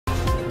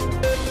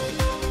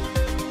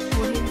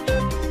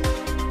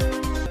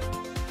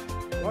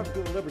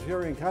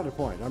Libertarian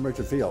Counterpoint. I'm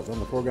Richard Fields. On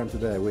the program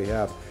today we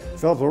have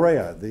Phil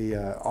Perea, the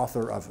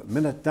author of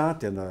Minute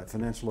Dot and a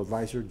financial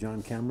advisor,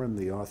 John Cameron,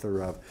 the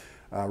author of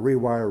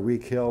Rewire,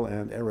 Rekill,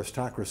 and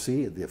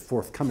Aristocracy, the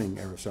forthcoming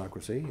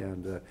Aristocracy,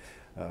 and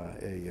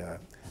a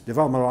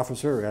development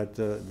officer at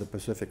the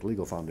Pacific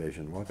Legal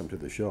Foundation. Welcome to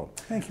the show.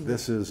 Thank you.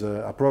 This is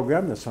a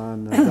program that's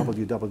on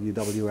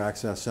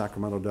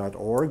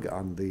www.accesssacramento.org,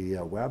 on the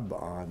web,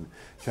 on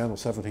Channel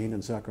 17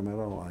 in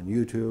Sacramento, on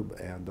YouTube,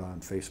 and on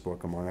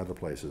Facebook, among other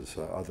places,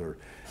 other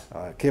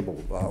cable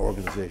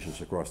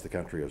organizations across the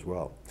country as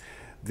well.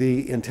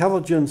 The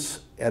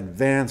Intelligence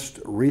Advanced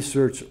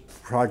Research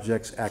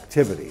Projects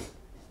Activity,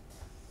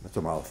 that's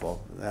a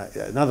mouthful.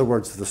 In other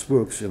words, the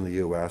spooks in the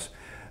U.S.,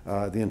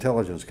 the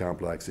intelligence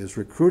complex, is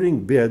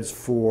recruiting bids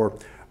for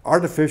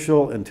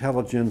artificial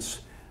intelligence,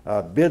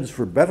 bids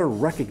for better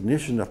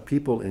recognition of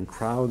people in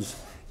crowds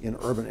in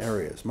urban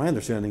areas. My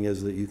understanding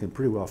is that you can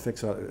pretty well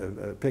pick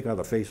out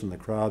a face in the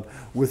crowd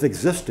with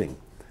existing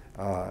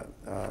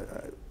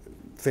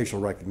facial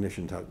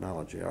recognition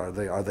technology. Are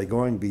they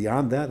going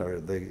beyond that? Are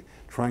they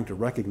trying to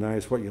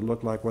recognize what you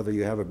look like, whether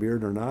you have a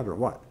beard or not, or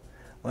what?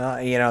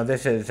 Well, you know,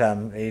 this is,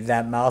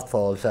 that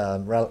mouthful is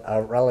a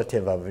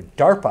relative of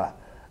DARPA,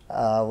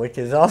 which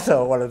is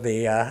also one of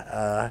the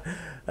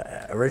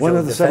original one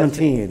of the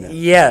 17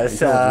 yes,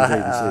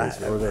 intelligence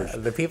agencies, or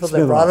the people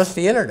that brought us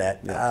the internet.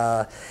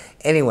 Yeah.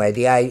 Anyway,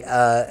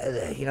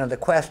 you know, the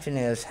question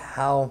is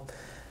how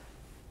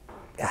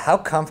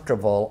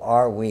comfortable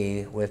are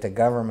we with a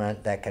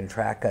government that can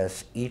track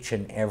us each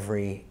and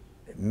every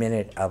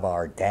minute of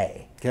our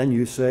day? Can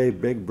you say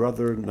Big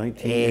Brother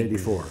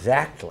 1984?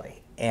 Exactly.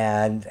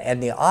 And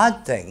the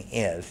odd thing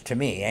is, to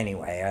me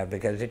anyway,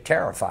 because it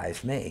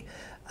terrifies me,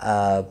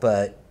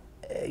 but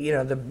you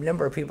know, the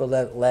number of people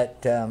that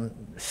let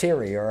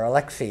Siri or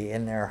Alexei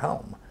in their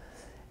home.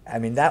 I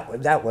mean,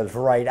 that was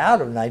right out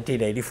of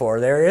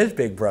 1984. There is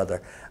Big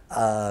Brother.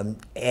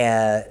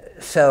 And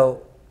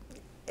so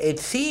it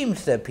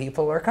seems that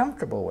people are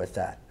comfortable with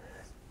that.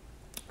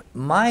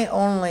 My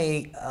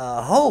only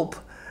hope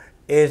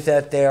is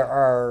that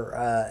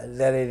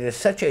that it is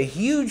such a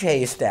huge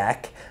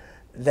haystack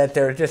that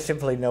there's just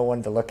simply no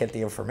one to look at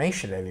the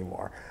information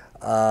anymore.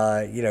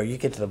 You know, you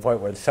get to the point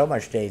where so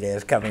much data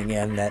is coming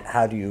in that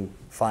how do you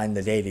find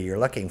the data you're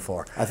looking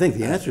for? I think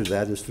the answer to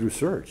that is through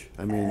search.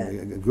 I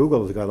mean,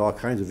 Google has got all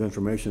kinds of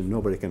information.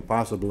 Nobody can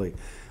possibly,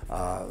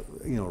 you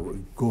know,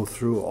 go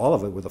through all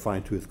of it with a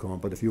fine-tooth comb.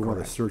 But if you want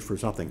to search for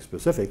something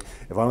specific,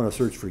 if I want to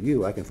search for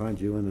you, I can find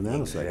you in a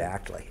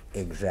nanosecond.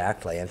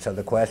 Exactly. And so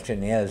the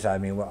question is, I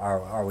mean,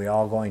 are we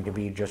all going to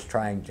be just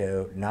trying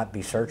to not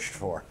be searched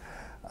for?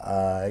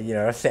 You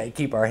know,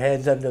 keep our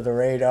heads under the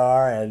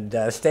radar and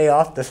stay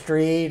off the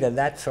street and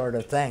that sort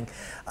of thing.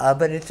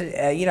 But it's,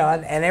 you know,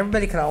 and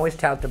everybody can always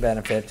tout the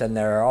benefits, and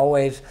there are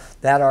always,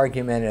 that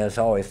argument is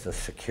always the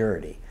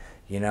security.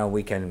 You know,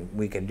 we can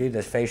do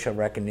this facial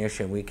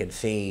recognition, we can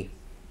see,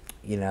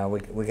 you know,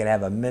 we could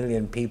have 1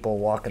 million people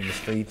walking the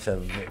streets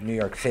of New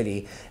York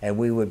City, and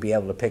we would be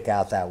able to pick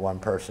out that one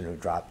person who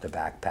dropped the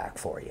backpack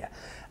for you.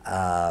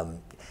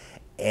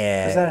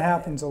 Because that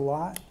happens a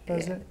lot,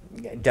 does it?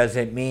 Does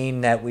it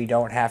mean that we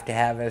don't have to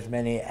have as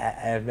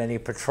many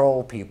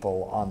patrol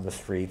people on the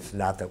streets?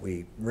 Not that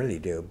we really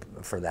do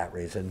for that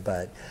reason,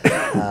 but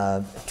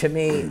to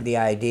me, the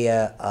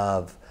idea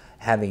of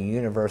having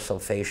universal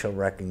facial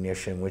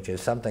recognition, which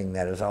is something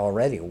that is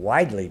already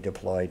widely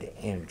deployed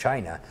in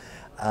China,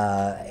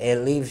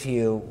 it leaves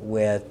you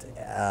with,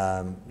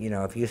 you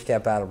know, if you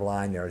step out of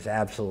line, there's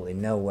absolutely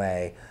no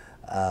way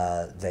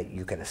that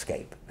you can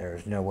escape.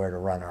 There's nowhere to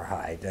run or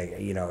hide.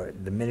 You know,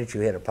 the minute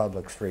you hit a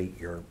public street,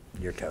 you're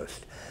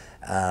toast.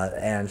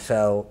 And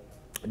so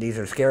these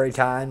are scary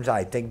times.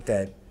 I think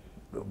that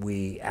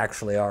we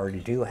actually already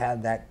do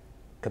have that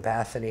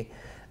capacity.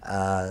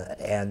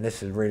 And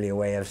this is really a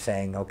way of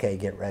saying, okay,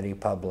 get ready,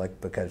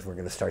 public, because we're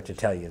going to start to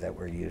tell you that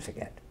we're using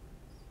it.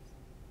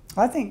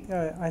 I think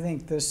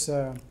this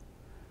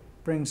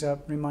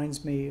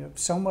reminds me of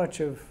so much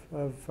of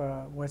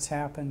what's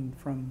happened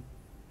from,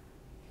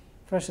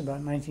 especially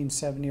about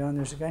 1970 on.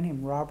 There's a guy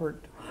named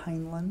Robert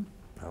Heinlein.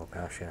 Oh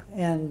gosh, yeah.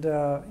 And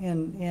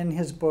in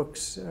his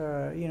books,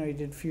 you know, he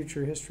did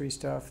future history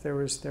stuff. There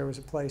was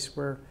a place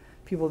where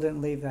people didn't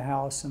leave the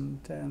house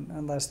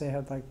unless they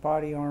had like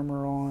body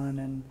armor on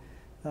and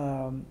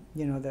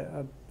you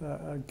know,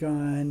 a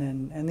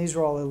gun, and these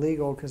were all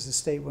illegal because the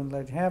state wouldn't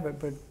let you have it.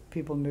 But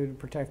people knew to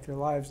protect their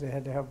lives they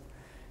had to have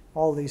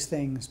all these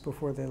things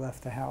before they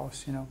left the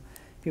house. You know.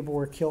 People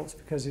wore kilts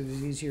because it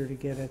was easier to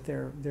get at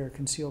their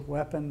concealed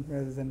weapon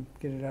rather than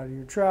get it out of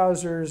your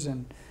trousers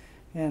and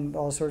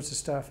all sorts of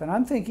stuff. And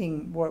I'm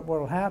thinking what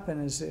will happen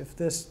is, if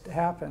this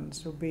happens,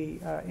 it'll be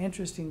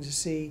interesting to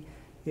see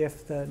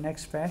if the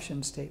next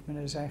fashion statement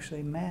is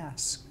actually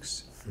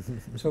masks.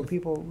 So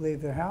people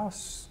leave their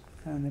house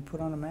and they put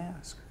on a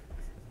mask.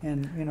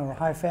 And, you know,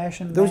 high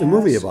fashion There was a masks.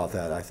 movie about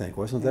that, I think,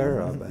 wasn't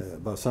there?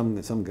 About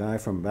some guy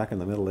from back in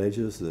the Middle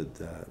Ages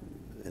that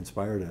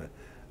inspired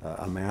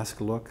a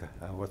mask look.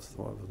 What was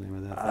the name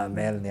of that?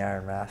 Man in the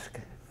Iron Mask.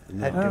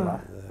 No.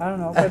 I don't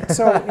know, but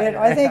so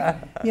I think,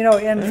 you know,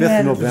 and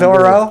 5th November.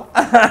 Zorro.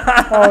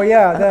 oh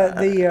yeah,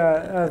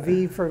 the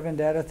V for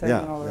Vendetta thing, Yeah,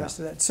 and all the yeah. rest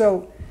of that.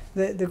 So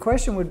the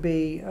question would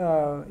be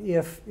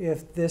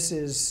if this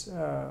is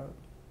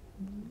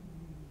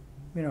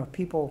you know,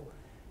 people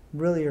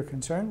really are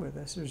concerned with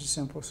this, there's a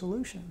simple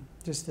solution.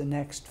 Just the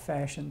next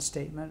fashion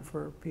statement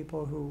for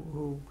people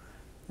who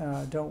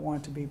don't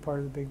want to be part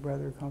of the Big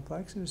Brother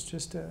complex is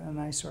just a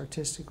nice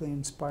artistically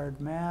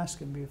inspired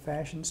mask. It'd be a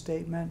fashion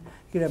statement.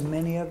 You could have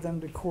many of them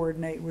to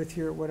coordinate with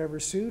your whatever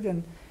suit.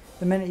 And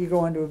the minute you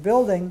go into a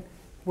building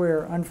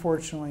where,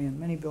 unfortunately, in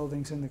many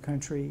buildings in the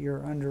country,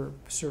 you're under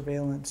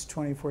surveillance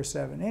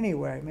 24/7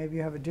 anyway, maybe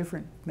you have a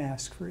different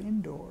mask for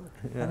indoor.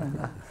 I don't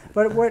know.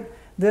 But what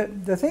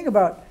the thing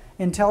about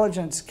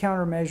intelligence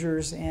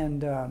countermeasures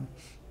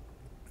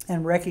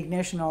and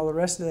recognition, all the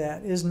rest of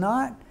that, is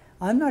not,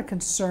 I'm not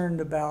concerned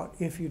about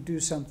if you do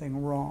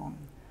something wrong.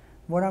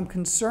 What I'm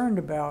concerned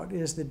about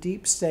is the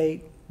deep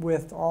state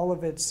with all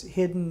of its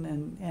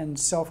hidden and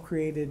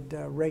self-created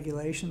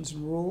regulations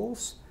and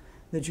rules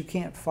that you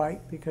can't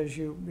fight because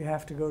you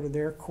have to go to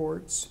their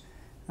courts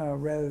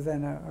rather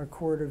than a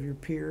court of your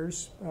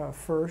peers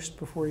first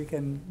before you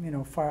can, you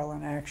know, file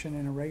an action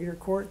in a regular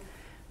court.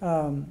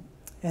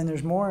 And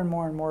there's more and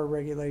more and more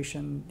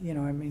regulation. You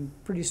know, I mean,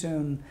 pretty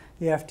soon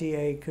the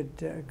FDA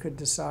could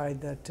decide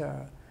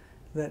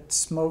that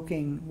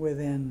smoking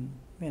within,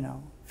 you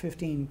know,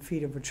 15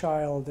 feet of a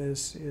child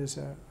is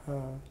a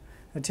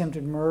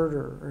attempted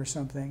murder or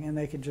something, and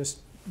they could just,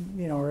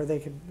 you know, or they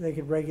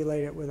could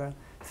regulate it with a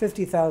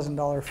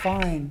 $50,000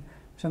 fine,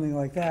 something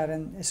like that.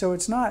 And so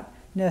it's not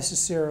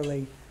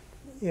necessarily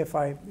if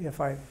I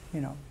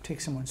you know, take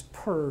someone's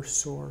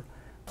purse or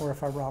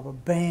if I rob a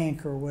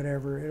bank or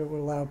whatever, it will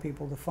allow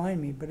people to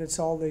find me. But it's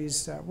all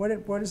these,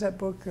 what is that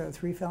book,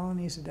 3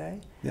 Felonies a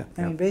Day? Yeah.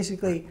 I mean,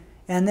 basically,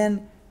 and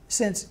then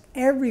since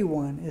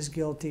everyone is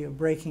guilty of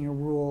breaking a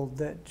rule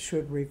that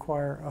should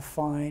require a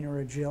fine or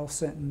a jail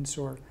sentence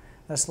or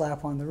a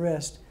slap on the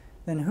wrist,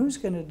 then who's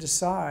going to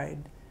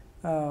decide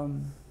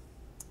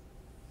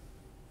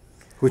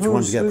Which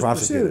ones who's get pursued?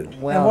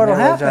 prosecuted? Well, And what will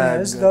there was happen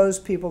a- is those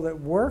people that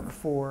work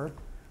for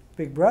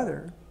Big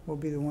Brother will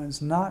be the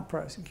ones not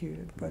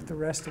prosecuted, but the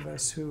rest of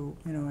us who,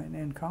 you know,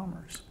 in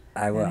commerce.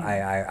 I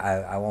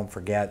won't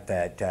forget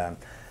that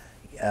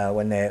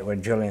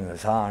when Julian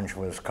Assange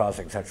was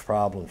causing such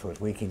problems with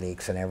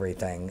WikiLeaks and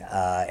everything,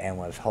 and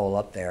was holed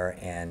up there,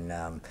 and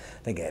I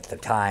think at the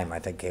time, I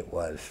think it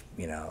was,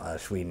 you know,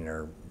 Sweden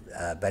or,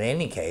 but in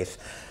any case,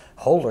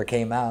 Holder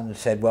came out and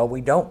said, well,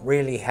 we don't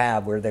really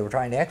have, where they were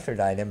trying to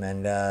extradite him,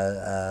 and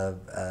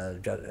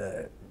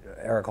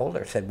Eric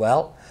Holder said,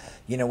 well,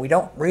 you know, we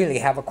don't really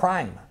have a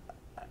crime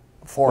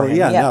for him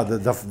yet. No,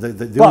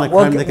 the only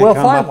crime they could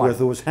come up with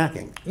was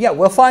hacking. Yeah,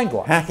 we'll find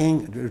one.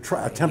 Hacking,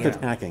 attempted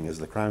hacking is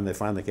the crime they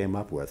finally came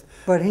up with.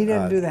 But he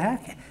didn't do the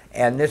hacking.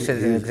 And this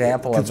is an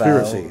example of,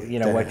 Conspiracy you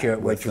know, what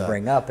you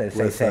bring up is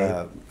they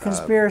say,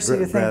 Conspiracy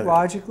to think Brad-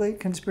 logically,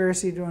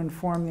 conspiracy to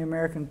inform the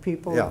American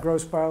people Yeah. of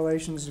gross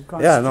violations of Yeah,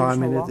 constitutional no, I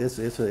mean, law. it's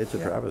a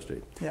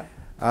travesty. Yeah.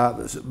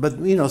 But,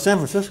 you know, San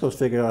Francisco's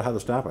figured out how to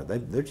stop it.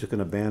 They're just going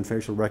to ban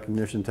facial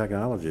recognition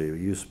technology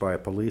used by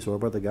police or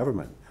by the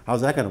government.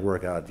 How's that going to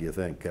work out, do you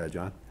think,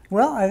 John?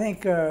 Well, I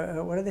think,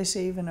 what do they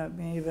say, even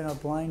a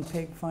blind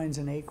pig finds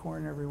an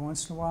acorn every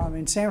once in a while? I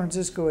mean, San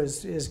Francisco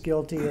is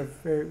guilty of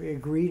very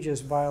egregious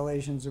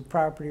violations of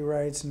property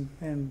rights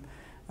and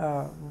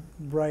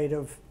right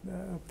of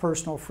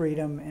personal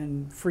freedom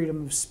and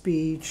freedom of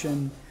speech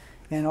and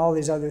all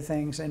these other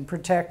things, and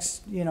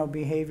protects, you know,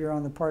 behavior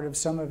on the part of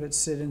some of its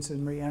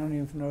citizenry. I don't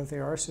even know if they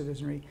are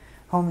citizenry.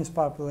 Homeless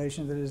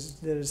population that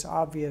is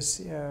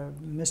obvious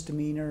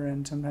misdemeanor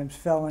and sometimes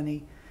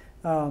felony.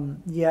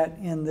 Yet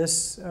in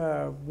this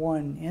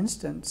one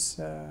instance,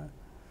 I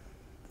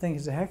think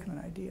it's a heck of an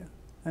idea.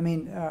 I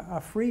mean, a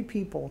free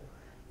people,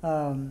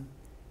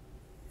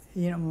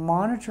 you know,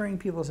 monitoring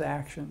people's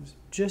actions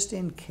just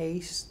in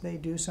case they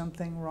do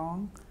something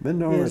wrong.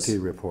 Minority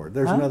Report.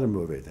 There's another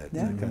movie that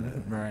kind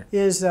of... right.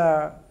 Is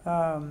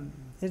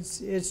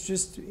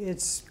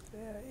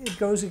it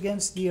goes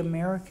against the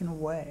American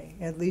way,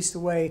 at least the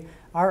way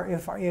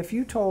if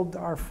you told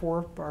our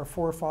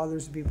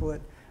forefathers, the people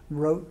that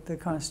wrote the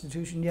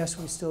Constitution, yes,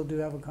 we still do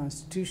have a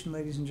Constitution,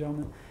 ladies and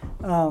gentlemen,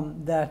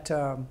 that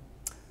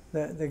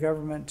the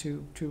government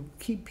to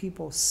keep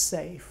people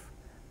safe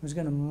was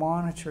going to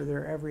monitor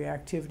their every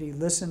activity,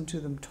 listen to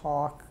them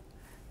talk,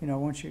 you know,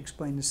 once you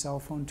explain the cell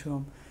phone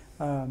to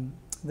them,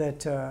 that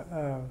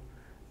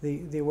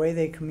the way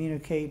they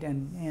communicate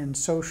and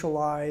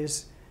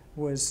socialize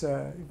was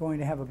going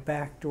to have a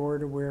back door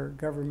to where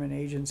government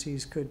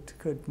agencies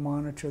could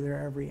monitor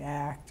their every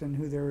act and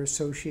who they're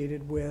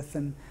associated with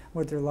and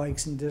what their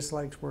likes and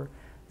dislikes were.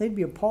 They'd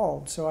be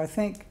appalled. So I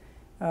think,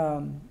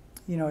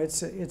 you know,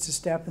 it's a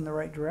step in the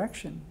right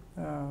direction,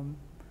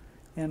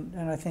 and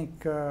I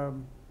think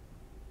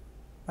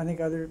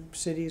other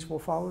cities will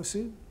follow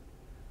suit.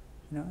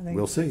 You know, I think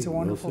We'll see. it's a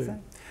wonderful We'll see.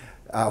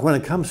 thing. When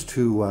it comes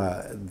to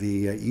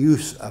the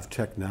use of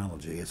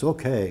technology, it's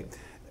okay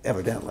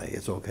evidently,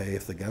 it's okay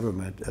if the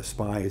government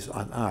spies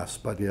on us,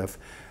 but if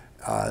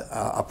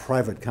a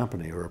private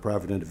company or a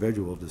private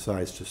individual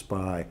decides to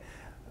spy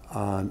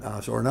on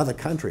us, or another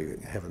country,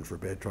 heaven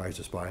forbid, tries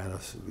to spy on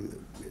us,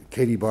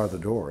 Katie bar the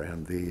door.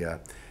 And the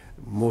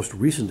most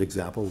recent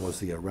example was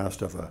the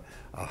arrest of a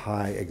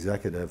high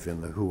executive in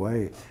the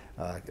Huawei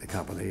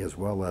company, as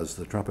well as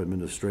the Trump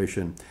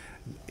administration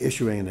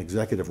issuing an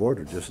executive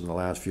order just in the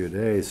last few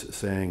days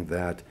saying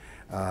that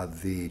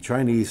the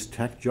Chinese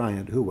tech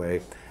giant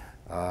Huawei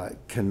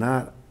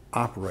cannot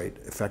operate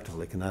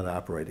effectively, cannot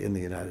operate in the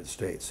United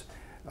States.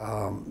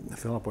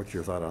 Philip, what's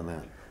your thought on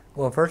that?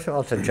 Well, first of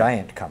all, it's a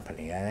giant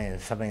company. I think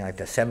it's something like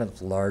the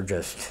 7th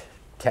largest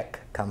tech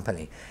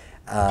company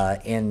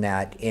in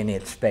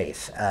its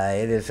space.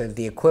 It is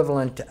the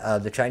equivalent,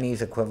 the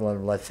Chinese equivalent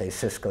of, let's say,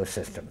 Cisco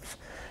Systems.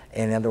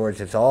 In other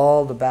words, it's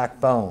all the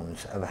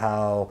backbones of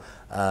how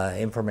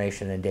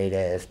information and data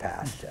is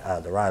passed,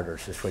 the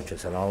routers, the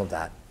switches, and all of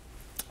that.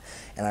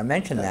 And I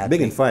mentioned that.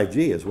 Big in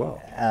 5G as well.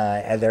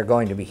 And they're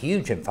going to be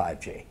huge in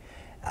 5G.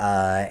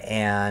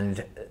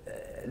 And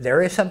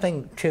there is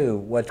something to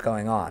what's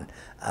going on.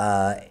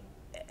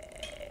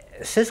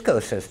 Cisco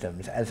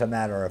Systems, as a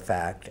matter of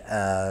fact,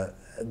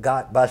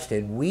 got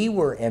busted. We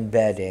were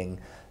embedding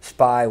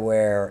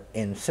spyware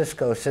in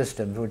Cisco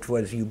Systems, which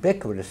was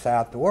ubiquitous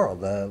throughout the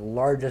world, the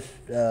largest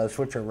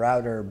switcher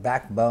router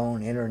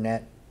backbone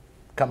internet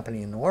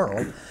company in the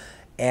world.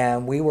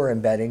 And we were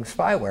embedding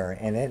spyware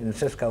in it, and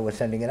Cisco was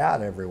sending it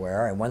out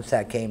everywhere. And once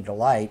that came to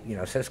light,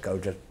 Cisco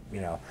just,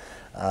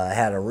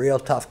 had a real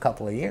tough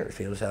couple of years.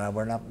 People said,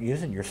 we're not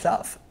using your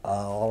stuff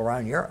all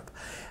around Europe.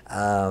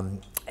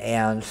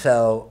 And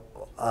so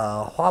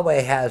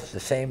Huawei has the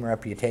same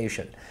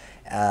reputation.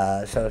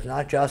 So it's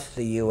not just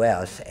the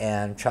U.S.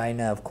 and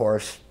China, of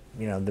course.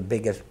 The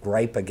biggest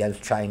gripe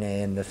against China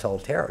in this whole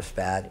tariff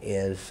spat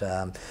is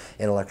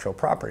intellectual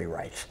property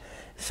rights.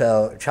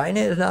 So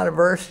China is not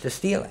averse to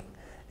stealing.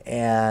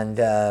 And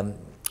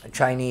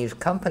Chinese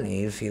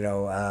companies,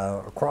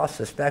 across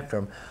the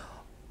spectrum,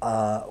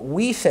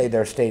 we say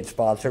they're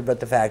state-sponsored, but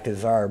the fact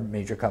is our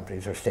major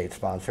companies are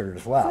state-sponsored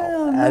as well.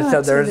 And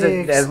so there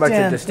isn't as much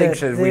a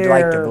distinction as we'd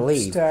like to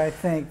believe. I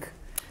think.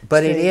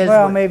 But it is.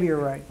 Well, maybe you're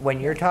right. When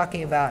you're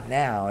talking about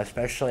now,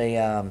 especially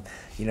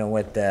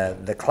with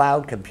the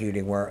cloud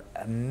computing, where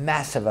a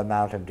massive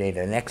amount of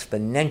data, an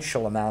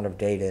exponential amount of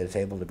data is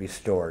able to be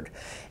stored.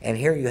 And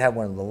here you have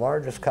one of the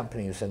largest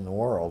companies in the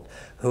world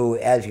who,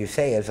 as you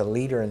say, is a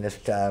leader in this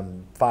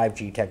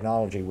 5G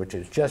technology, which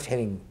is just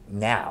hitting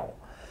now.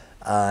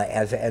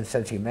 And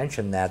since you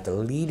mentioned that, the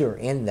leader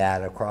in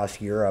that across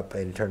Europe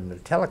in terms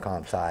of the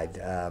telecom side,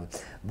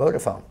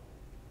 Vodafone,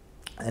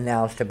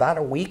 announced about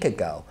a week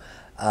ago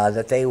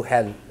that they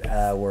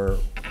were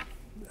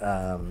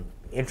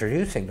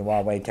introducing the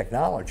Huawei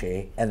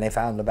technology, and they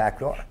found the back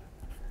door.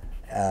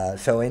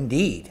 So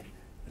indeed,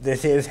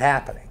 this is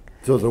happening.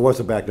 So there was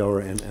a back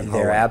door in Huawei.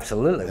 There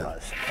absolutely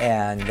was.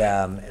 And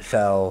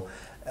so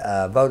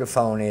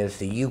Vodafone is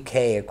the UK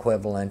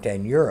equivalent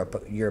and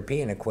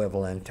European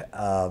equivalent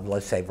of,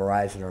 let's say,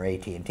 Verizon or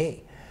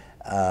AT&T.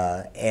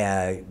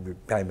 And we're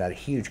talking about a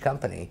huge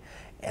company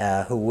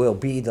who will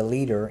be the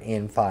leader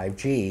in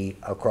 5G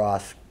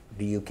across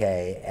the UK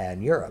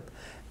and Europe.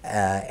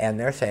 And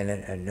they're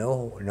saying,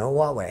 no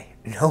Huawei,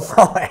 no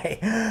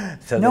Huawei.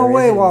 So no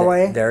way,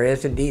 Huawei. There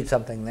is indeed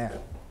something there.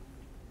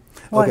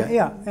 Well, okay.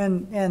 yeah,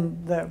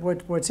 and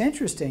what's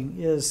interesting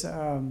is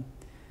how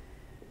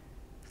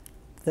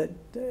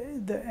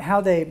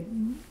they,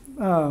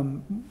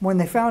 when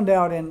they found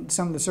out in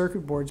some of the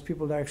circuit boards,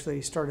 people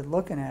actually started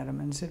looking at them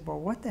and said, well,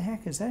 what the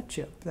heck is that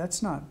chip?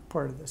 That's not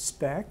part of the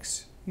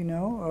specs,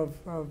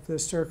 of the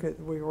circuit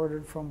that we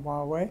ordered from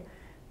Huawei.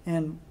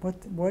 And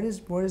what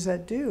does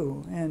that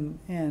do?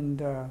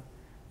 And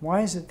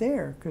why is it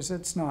there? Because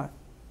it's not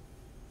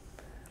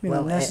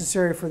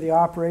necessary for the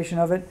operation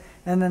of it.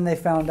 And then they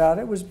found out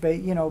it was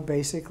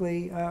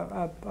basically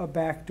a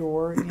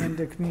backdoor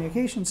into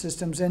communication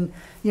systems. And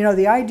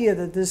the idea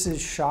that this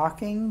is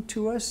shocking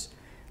to us,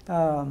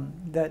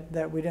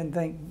 that we didn't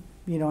think,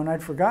 and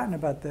I'd forgotten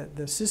about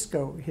the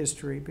Cisco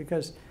history,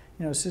 because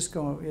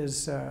Cisco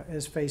is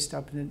faced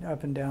ups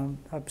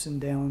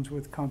and downs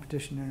with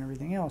competition and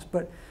everything else.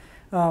 But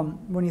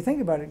when you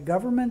think about it,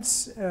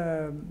 governments,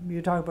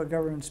 you talk about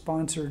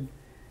government-sponsored,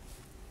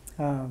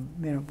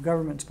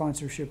 government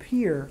sponsorship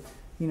here.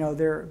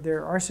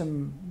 There are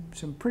some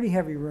pretty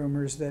heavy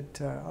rumors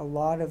that a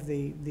lot of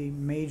the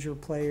major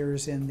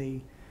players in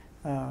the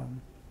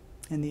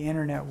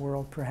internet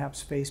world,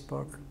 perhaps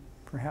Facebook,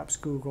 perhaps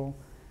Google,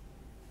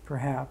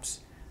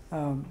 perhaps.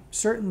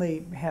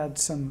 Certainly had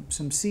some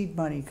seed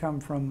money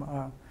come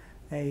from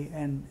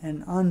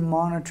an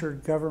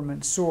unmonitored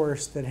government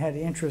source that had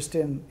interest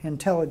in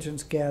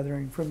intelligence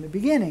gathering from the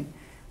beginning,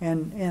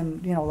 and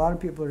a lot of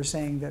people are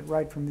saying that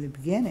right from the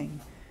beginning,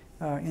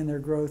 in their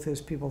growth is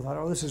people thought,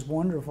 oh, this is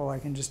wonderful. I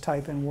can just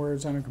type in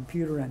words on a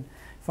computer and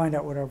find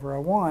out whatever I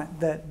want.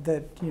 That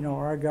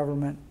our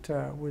government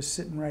was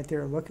sitting right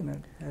there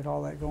looking at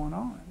all that going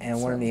on.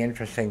 And one of the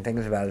interesting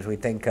things about it is we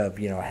think of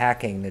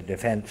hacking the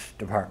Defense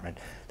Department.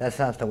 That's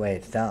not the way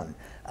it's done.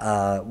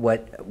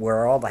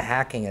 Where all the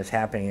hacking is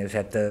happening is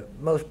at the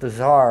most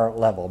bizarre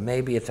level.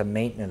 Maybe it's a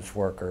maintenance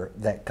worker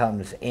that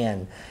comes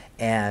in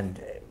and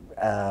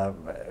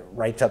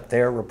writes up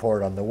their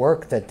report on the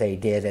work that they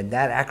did, and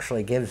that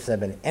actually gives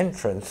them an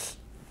entrance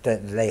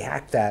that they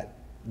hacked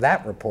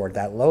that report,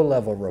 that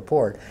low-level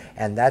report,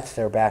 and that's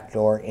their back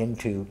door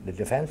into the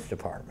Defense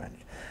Department.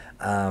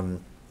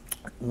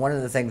 One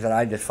of the things that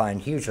I just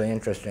find hugely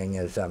interesting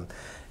is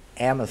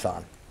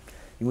Amazon.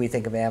 We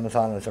think of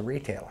Amazon as a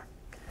retailer.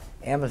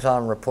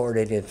 Amazon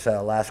reported its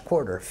last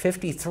quarter,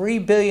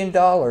 $53 billion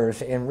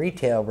in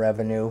retail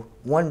revenue,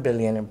 $1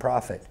 billion in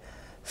profit,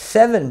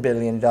 $7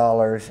 billion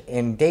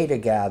in data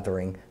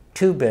gathering,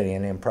 $2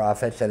 billion in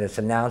profits, and it's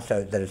announced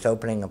that it's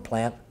opening a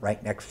plant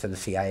right next to the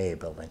CIA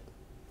building.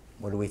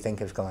 What do we think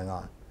is going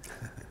on?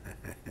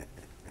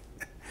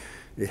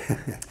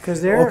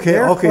 Because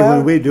okay,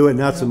 when we do it,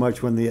 not so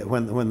much when they do it.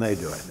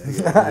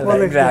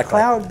 Well,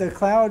 Exactly. the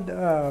cloud,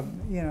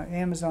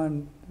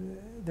 Amazon,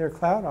 their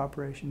cloud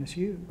operation is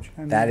huge.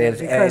 I mean, That is,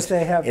 because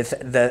they have.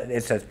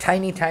 it's a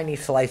tiny, tiny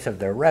slice of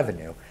their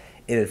revenue.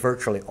 It is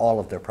virtually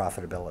all of their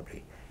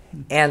profitability.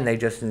 And they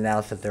just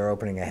announced that they're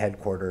opening a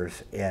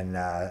headquarters in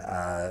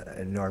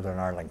northern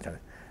Arlington,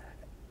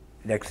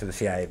 next to the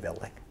CIA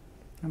building.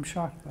 I'm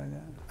shocked by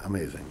that.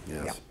 Amazing,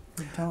 yes. Yeah.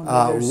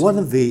 One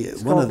of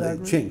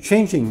the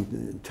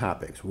changing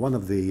topics. One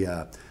of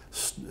the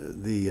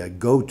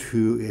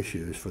go-to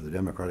issues for the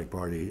Democratic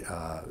Party,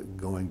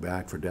 going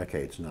back for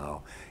decades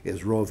now,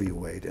 is Roe v.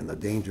 Wade and the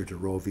danger to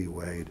Roe v.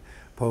 Wade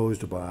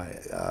posed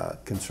by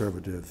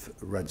conservative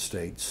red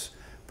states,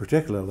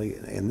 particularly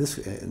in this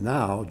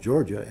now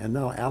Georgia and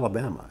now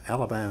Alabama.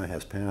 Alabama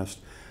has passed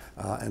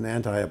an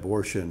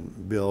anti-abortion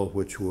bill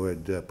which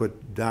would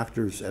put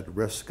doctors at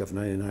risk of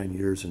 99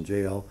 years in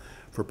jail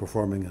for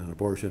performing an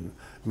abortion.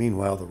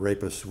 Meanwhile, the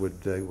rapists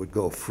would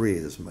go free,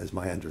 is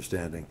my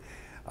understanding.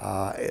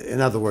 In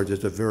other words,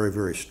 it's a very,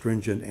 very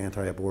stringent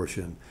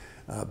anti-abortion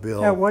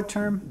bill. At what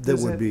term? That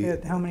would be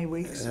at how many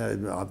weeks?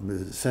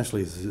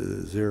 Essentially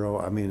zero.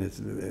 I mean, it's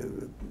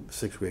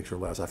 6 weeks or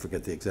less. I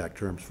forget the exact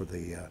terms for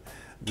the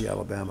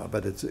Alabama,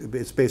 but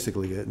it's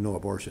basically no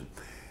abortion.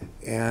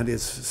 And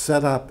it's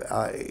set up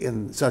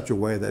in such a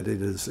way that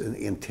it is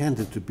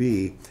intended to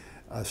be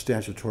a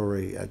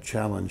statutory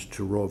challenge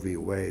to Roe v.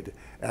 Wade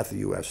at the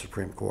U.S.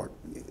 Supreme Court.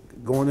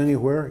 Going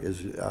anywhere?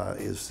 Is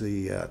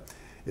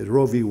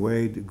Roe v.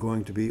 Wade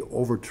going to be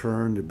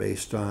overturned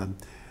based on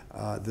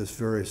this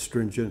very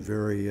stringent,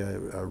 very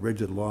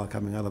rigid law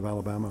coming out of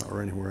Alabama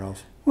or anywhere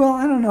else? Well,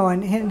 I don't know,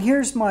 and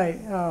here's my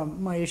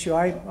my issue.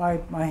 I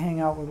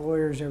hang out with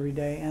lawyers every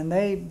day, and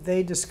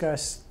they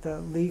discuss the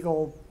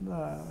legal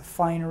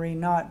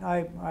finery.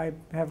 I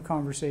have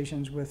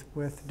conversations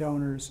with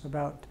donors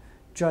about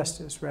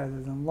justice rather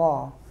than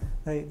law.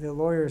 The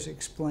lawyers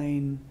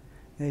explain.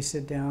 They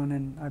sit down,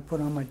 and I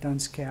put on my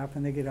dunce cap,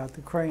 and they get out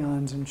the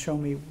crayons and show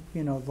me,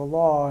 the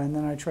law, and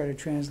then I try to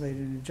translate it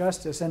into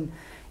justice.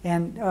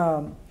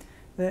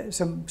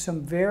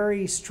 Some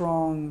very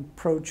strong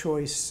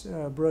pro-choice,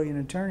 brilliant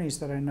attorneys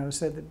that I know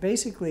said that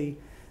basically,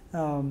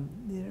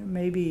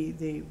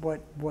 maybe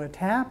what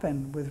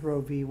happened with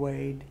Roe v.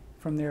 Wade,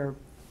 from their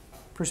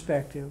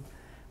perspective,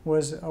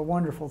 was a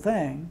wonderful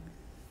thing,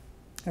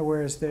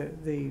 whereas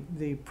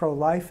the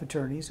pro-life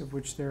attorneys, of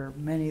which there are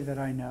many that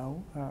I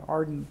know,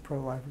 ardent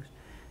pro-lifers,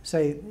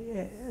 say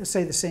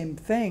the same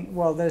thing.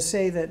 Well, they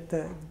say that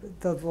the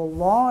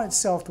law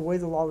itself, the way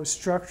the law was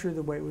structured,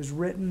 the way it was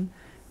written,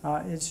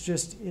 it's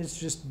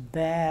just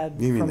bad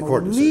from a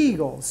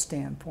legal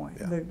standpoint.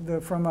 Yeah.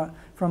 From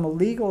a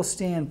legal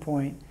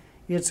standpoint,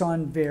 it's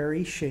on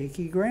very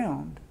shaky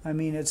ground. I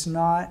mean, it's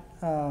not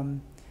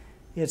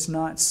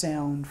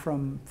sound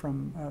from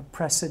a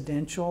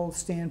precedential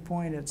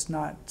standpoint. It's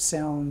not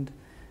sound,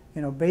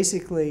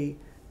 basically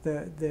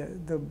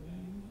the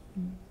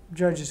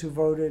judges who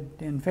voted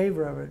in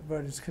favor of it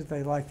voted because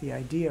they like the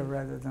idea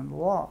rather than the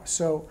law.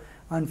 So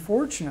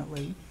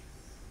unfortunately,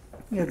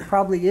 it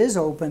probably is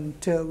open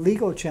to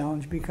legal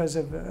challenge because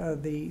of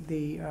the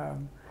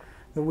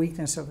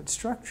weakness of its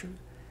structure.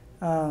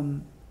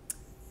 Then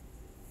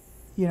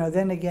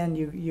again,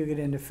 you get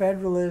into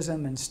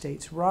federalism and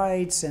states'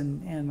 rights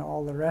and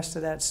all the rest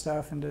of that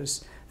stuff, and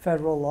does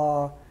federal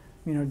law,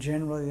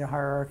 generally the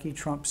hierarchy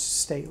trumps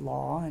state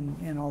law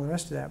and all the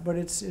rest of that. But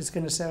it's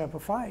going to set up a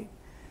fight.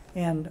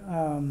 And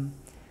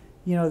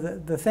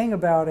the thing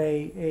about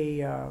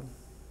a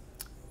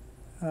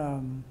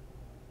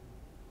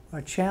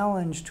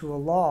challenge to a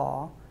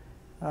law,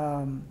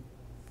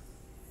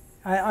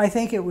 I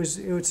think it's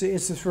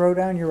a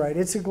throwdown. You're right.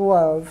 It's a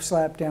glove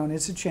slap down.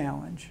 It's a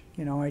challenge.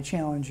 I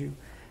challenge you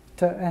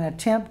to an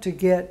attempt to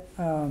get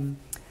the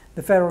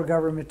federal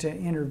government to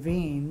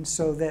intervene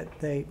so that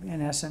they,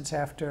 in essence,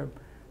 have to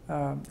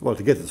Well,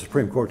 to get the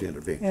Supreme Court to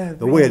intervene. Yeah,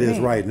 The way it is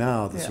intervene. right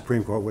now, the Yeah.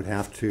 Supreme Court would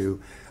have to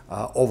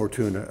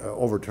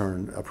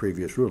overturn a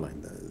previous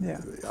ruling,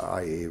 Yeah.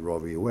 i.e. Roe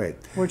v. Wade.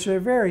 Which are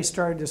very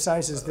stare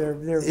decisis. They're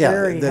Yeah,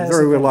 very they're hesitant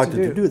very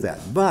reluctant to do. do that.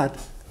 But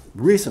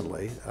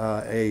recently,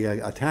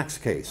 a tax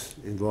case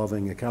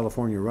involving a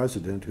California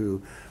resident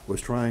who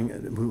was trying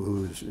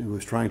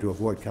to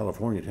avoid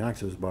California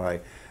taxes by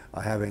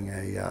having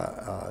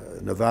a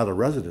Nevada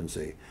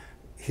residency.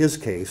 His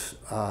case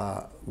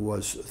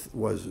was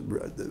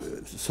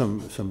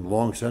some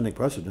long-standing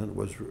precedent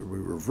was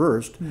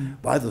reversed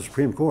by the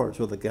Supreme Court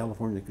so that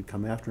California could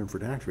come after him for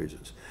tax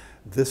reasons.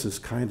 This is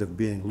kind of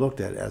being looked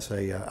at as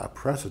a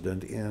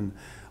precedent in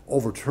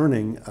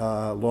overturning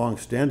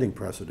long-standing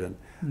precedent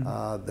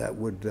that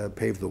would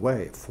pave the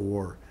way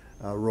for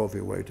Roe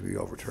v. Wade to be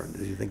overturned.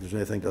 Do you think there's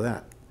anything to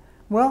that?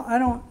 Well, I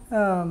don't.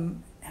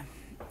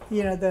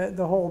 You know,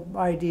 the whole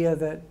idea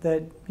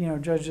that you know,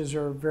 judges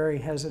are very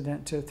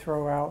hesitant to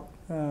throw out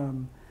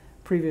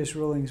previous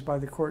rulings by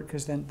the court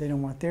because then they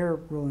don't want their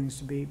rulings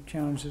to be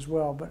challenged as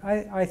well. But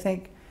I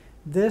think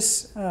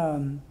this,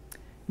 you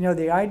know,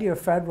 the idea of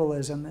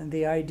federalism and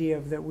the idea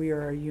of that we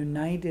are a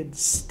United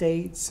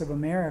States of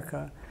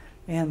America,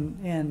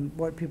 and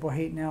what people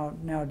hate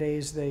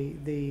nowadays,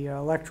 the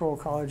Electoral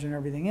College and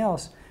everything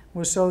else,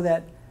 was so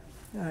that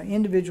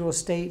individual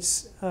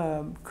states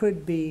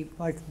could be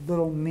like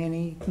little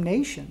mini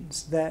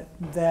nations. That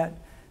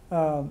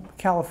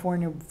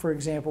California, for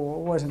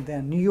example, it wasn't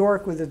then. New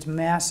York, with its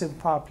massive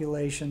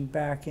population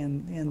back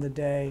in the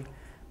day,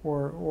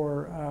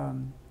 or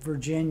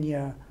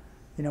Virginia,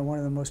 you know, one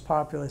of the most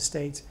populous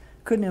states,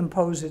 couldn't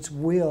impose its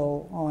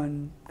will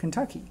on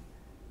Kentucky.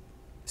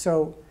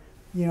 So,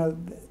 you know,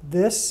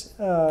 this.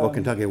 Well,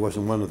 Kentucky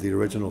wasn't one of the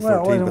original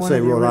Well, 13, but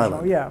say Rhode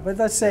Island. Yeah, but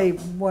let's say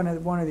one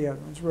of the other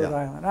ones, Rhode Yeah.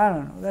 Island. I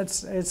don't know.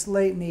 It's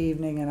late in the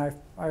evening, and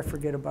I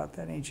forget about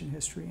that ancient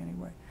history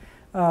anyway.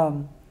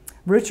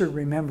 Richard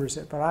remembers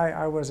it, but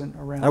I wasn't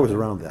around. I was then.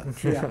 around then.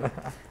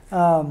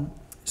 Yeah.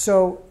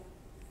 So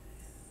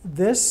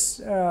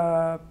this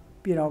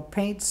you know,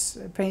 paints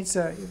a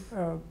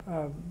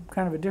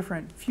kind of a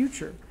different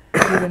future.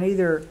 You can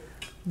either,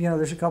 you know,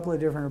 there's a couple of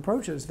different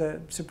approaches.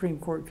 The Supreme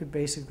Court could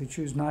basically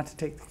choose not to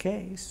take the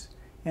case,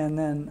 and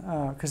then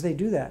because they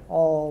do that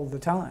all the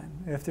time.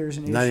 If there's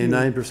an issue,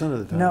 99% of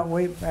the time. no,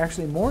 wait,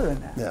 actually more than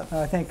that. Yeah.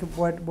 I think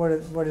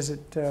what is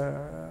it?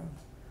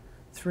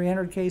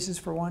 300 cases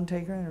for one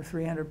taker, or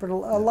 300. But a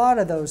lot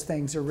of those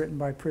things are written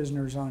by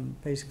prisoners on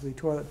basically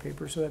toilet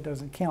paper, so that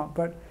doesn't count.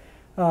 But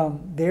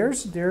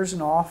there's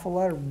an awful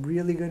lot of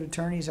really good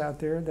attorneys out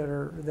there that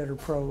are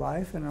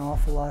pro-life, and an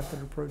awful lot that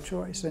are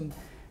pro-choice, and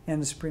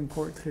the Supreme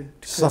Court could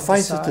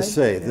Suffice it to decide,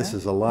 say, yeah, this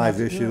is a live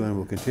not to do issue it. and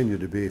will continue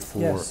to be for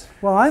Yes.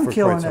 Well, I'm for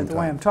killing quite some it the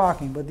way time. I'm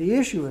talking, but the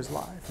issue is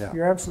live. Yeah.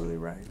 You're absolutely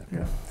right.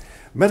 Okay.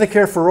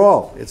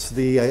 Medicare-For-All. It's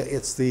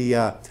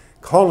the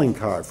calling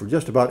card for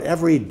just about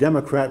every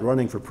Democrat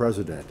running for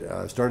president.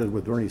 Started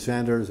with Bernie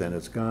Sanders, and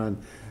it's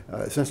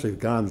essentially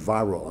gone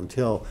viral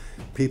until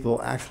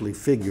people actually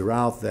figure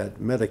out that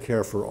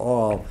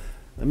Medicare-For-All,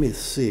 let me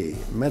see,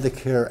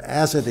 Medicare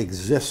as it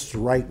exists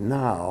right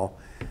now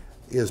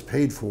is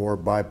paid for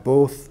by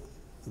both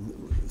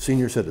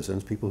senior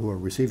citizens, people who are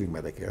receiving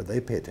Medicare, they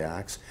pay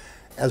tax,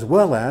 as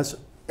well as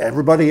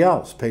everybody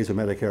else pays a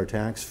Medicare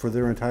tax for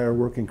their entire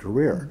working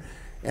career.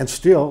 And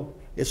still,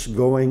 it's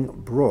going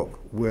broke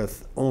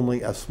with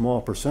only a small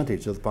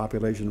percentage of the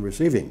population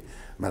receiving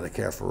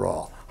Medicare for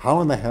All.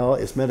 How in the hell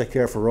is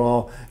Medicare for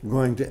All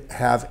going to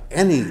have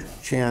any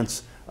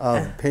chance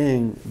of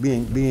being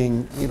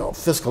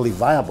fiscally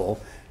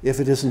viable if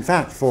it is in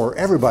fact for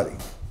everybody?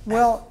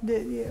 Well,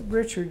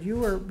 Richard, you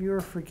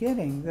were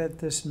forgetting that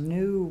this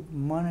new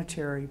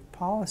monetary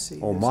policy,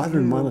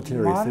 modern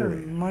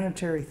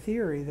monetary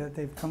theory that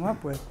they've come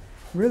up with,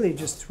 really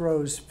just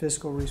throws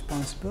fiscal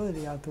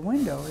responsibility out the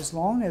window. As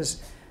long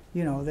as,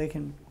 you know, they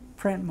can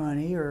print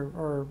money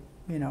or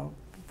you know,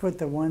 put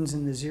the ones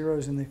and the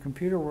zeros in the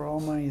computer where all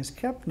money is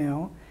kept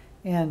now,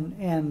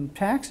 and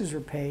taxes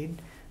are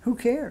paid. Who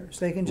cares?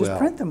 They can just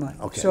print the money.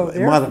 Okay. So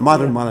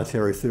modern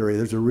monetary theory.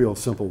 There's a real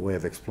simple way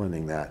of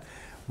explaining that.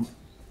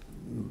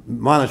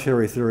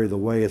 Monetary theory, the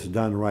way it's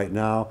done right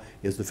now,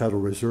 is the Federal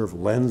Reserve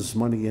lends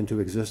money into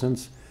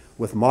existence.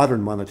 With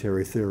modern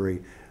monetary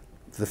theory,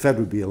 the Fed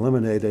would be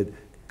eliminated.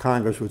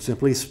 Congress would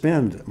simply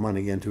spend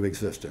money into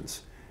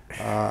existence.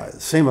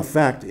 Same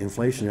effect,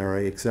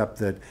 inflationary, except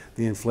that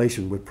the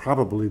inflation would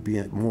probably be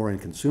more in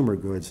consumer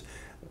goods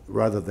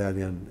rather than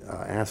in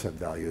asset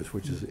values,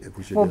 which is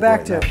well.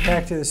 Back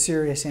to the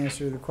serious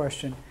answer to the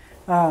question.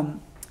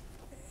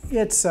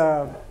 It's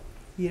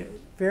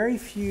very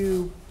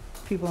few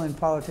people in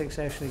politics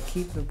actually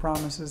keep the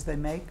promises they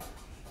make,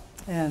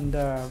 and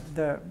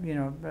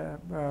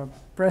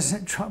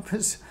President Trump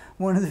is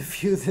one of the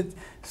few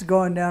that's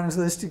going down his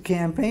list of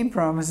campaign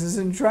promises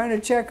and trying to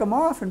check them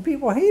off, and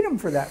people hate him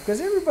for that because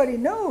everybody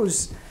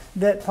knows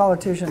that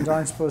politicians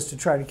aren't supposed to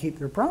try to keep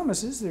their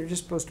promises. They're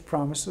just supposed to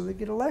promise so they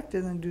get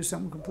elected and do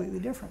something completely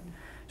different.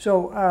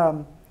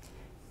 So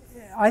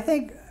I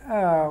think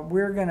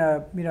we're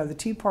gonna, the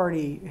Tea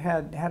Party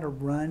had a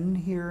run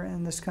here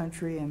in this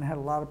country and had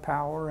a lot of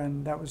power,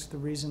 and that was the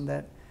reason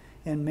that,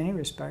 in many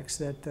respects,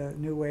 that the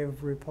new wave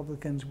of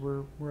Republicans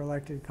were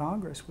elected to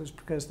Congress, was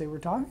because they were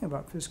talking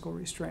about fiscal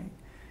restraint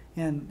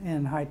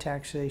and high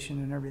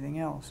taxation and everything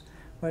else.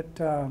 But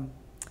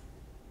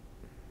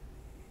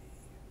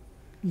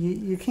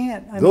you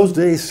can't. Those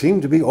days seem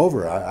to be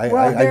over. I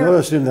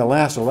noticed in the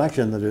last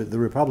election that the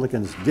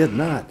Republicans did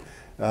not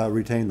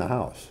retain the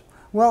House.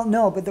 Well,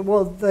 no, but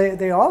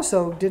they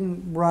also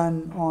didn't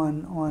run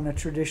on a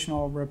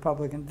traditional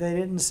Republican. They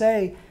didn't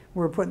say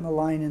we're putting the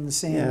line in the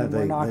sand and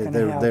we're not going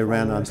to have. They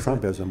ran on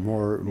Trumpism,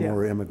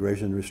 more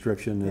immigration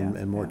restriction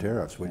and more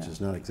tariffs, which is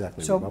not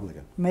exactly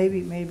Republican.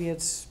 Maybe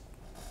it's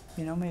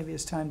maybe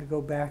it's time to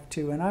go back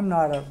to. And I'm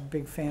not a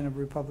big fan of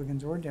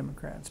Republicans or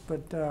Democrats,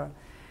 but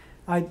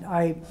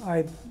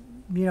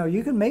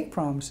you can make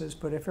promises,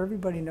 but if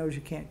everybody knows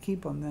you can't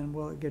keep them, then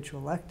will it get you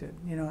elected?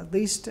 At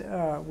least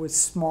with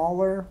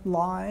smaller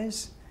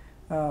lies,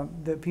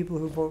 the people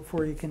who vote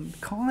for you can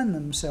con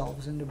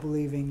themselves into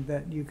believing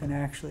that you can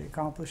actually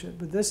accomplish it.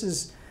 But this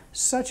is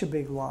such a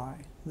big lie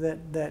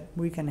that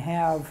we can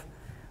have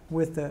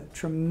with the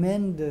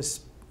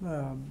tremendous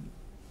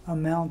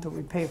amount that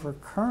we pay for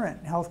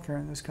current health care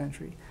in this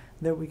country,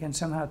 that we can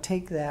somehow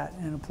take that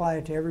and apply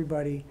it to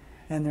everybody,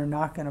 and they're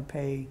not going to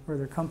pay, or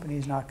their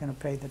company's not going to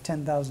pay the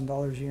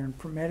 $10,000 a year in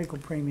medical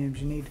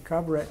premiums you need to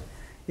cover it,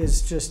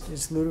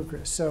 it's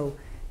ludicrous. So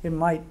it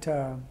might,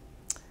 I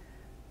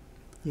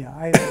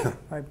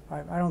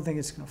don't think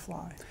it's going to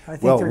fly. I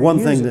think one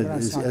thing that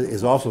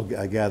is also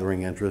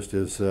gathering interest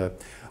is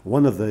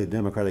one of the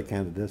Democratic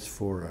candidates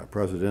for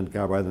president, a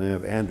guy by the name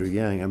of Andrew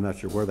Yang. I'm not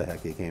sure where the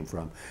heck he came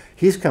from.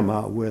 He's come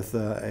out with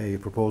a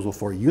proposal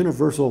for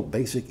universal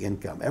basic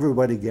income.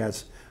 Everybody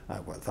gets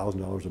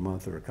 $1,000 a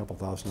month or a couple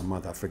thousand a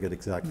month. I forget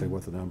exactly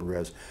what the number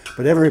is,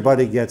 but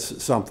everybody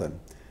gets something.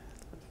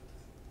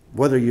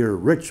 Whether you're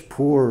rich,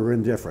 poor, or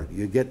indifferent,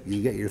 you get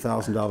your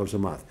 $1,000 a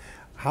month.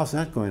 How's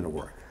that going to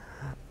work?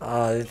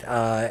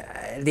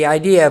 The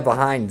idea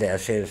behind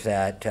this is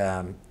that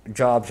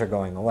jobs are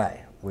going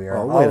away.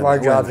 All of our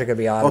jobs are going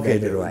to be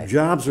automated away.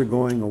 Jobs are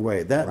going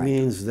away. That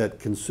means that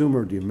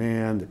consumer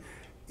demand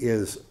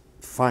is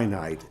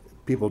finite.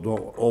 People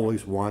don't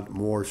always want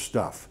more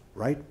stuff,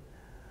 right?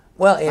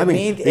 Well,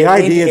 the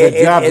idea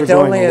that jobs are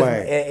going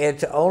away.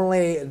 It's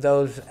only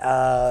those,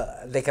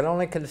 they can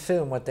only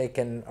consume what they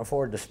can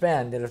afford to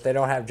spend, and if they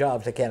don't have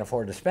jobs, they can't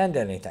afford to spend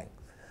anything.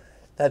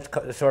 That's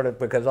sort of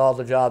because all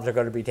the jobs are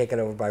going to be taken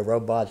over by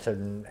robots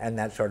and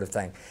that sort of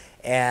thing.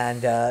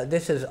 And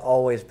this has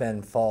always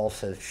been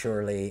false as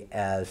surely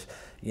as,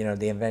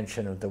 the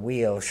invention of the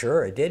wheel.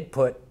 Sure, it did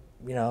put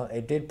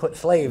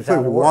slaves out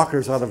of work.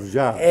 Walkers out of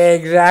jobs.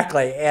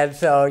 Exactly. And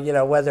so,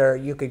 whether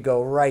you could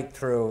go right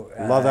through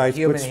Luddites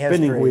human put history.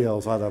 spinning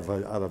wheels out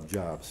of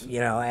jobs.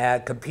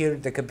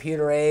 The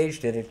computer age,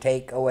 did it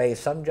take away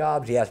some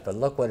jobs? Yes, but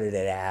look what it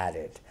had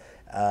added.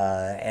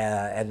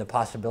 And the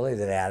possibility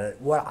that it added.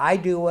 I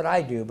do what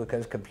I do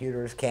because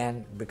computers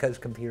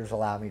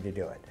allow me to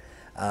do it.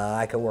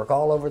 I can work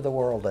all over the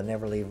world and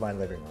never leave my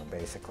living room,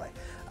 basically.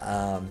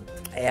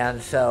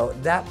 And so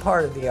that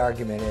part of the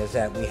argument is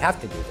that we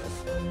have to do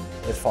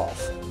this is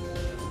false.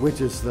 Which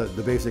is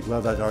the basic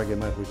Luddite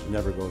argument, which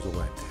never goes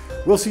away.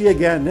 We'll see you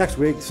again next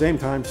week, same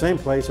time, same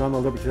place on the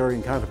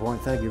Libertarian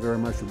Counterpoint. Thank you very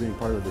much for being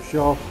part of the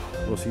show.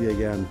 We'll see you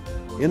again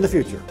in the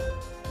future.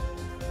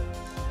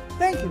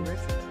 Thank you,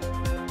 Richard.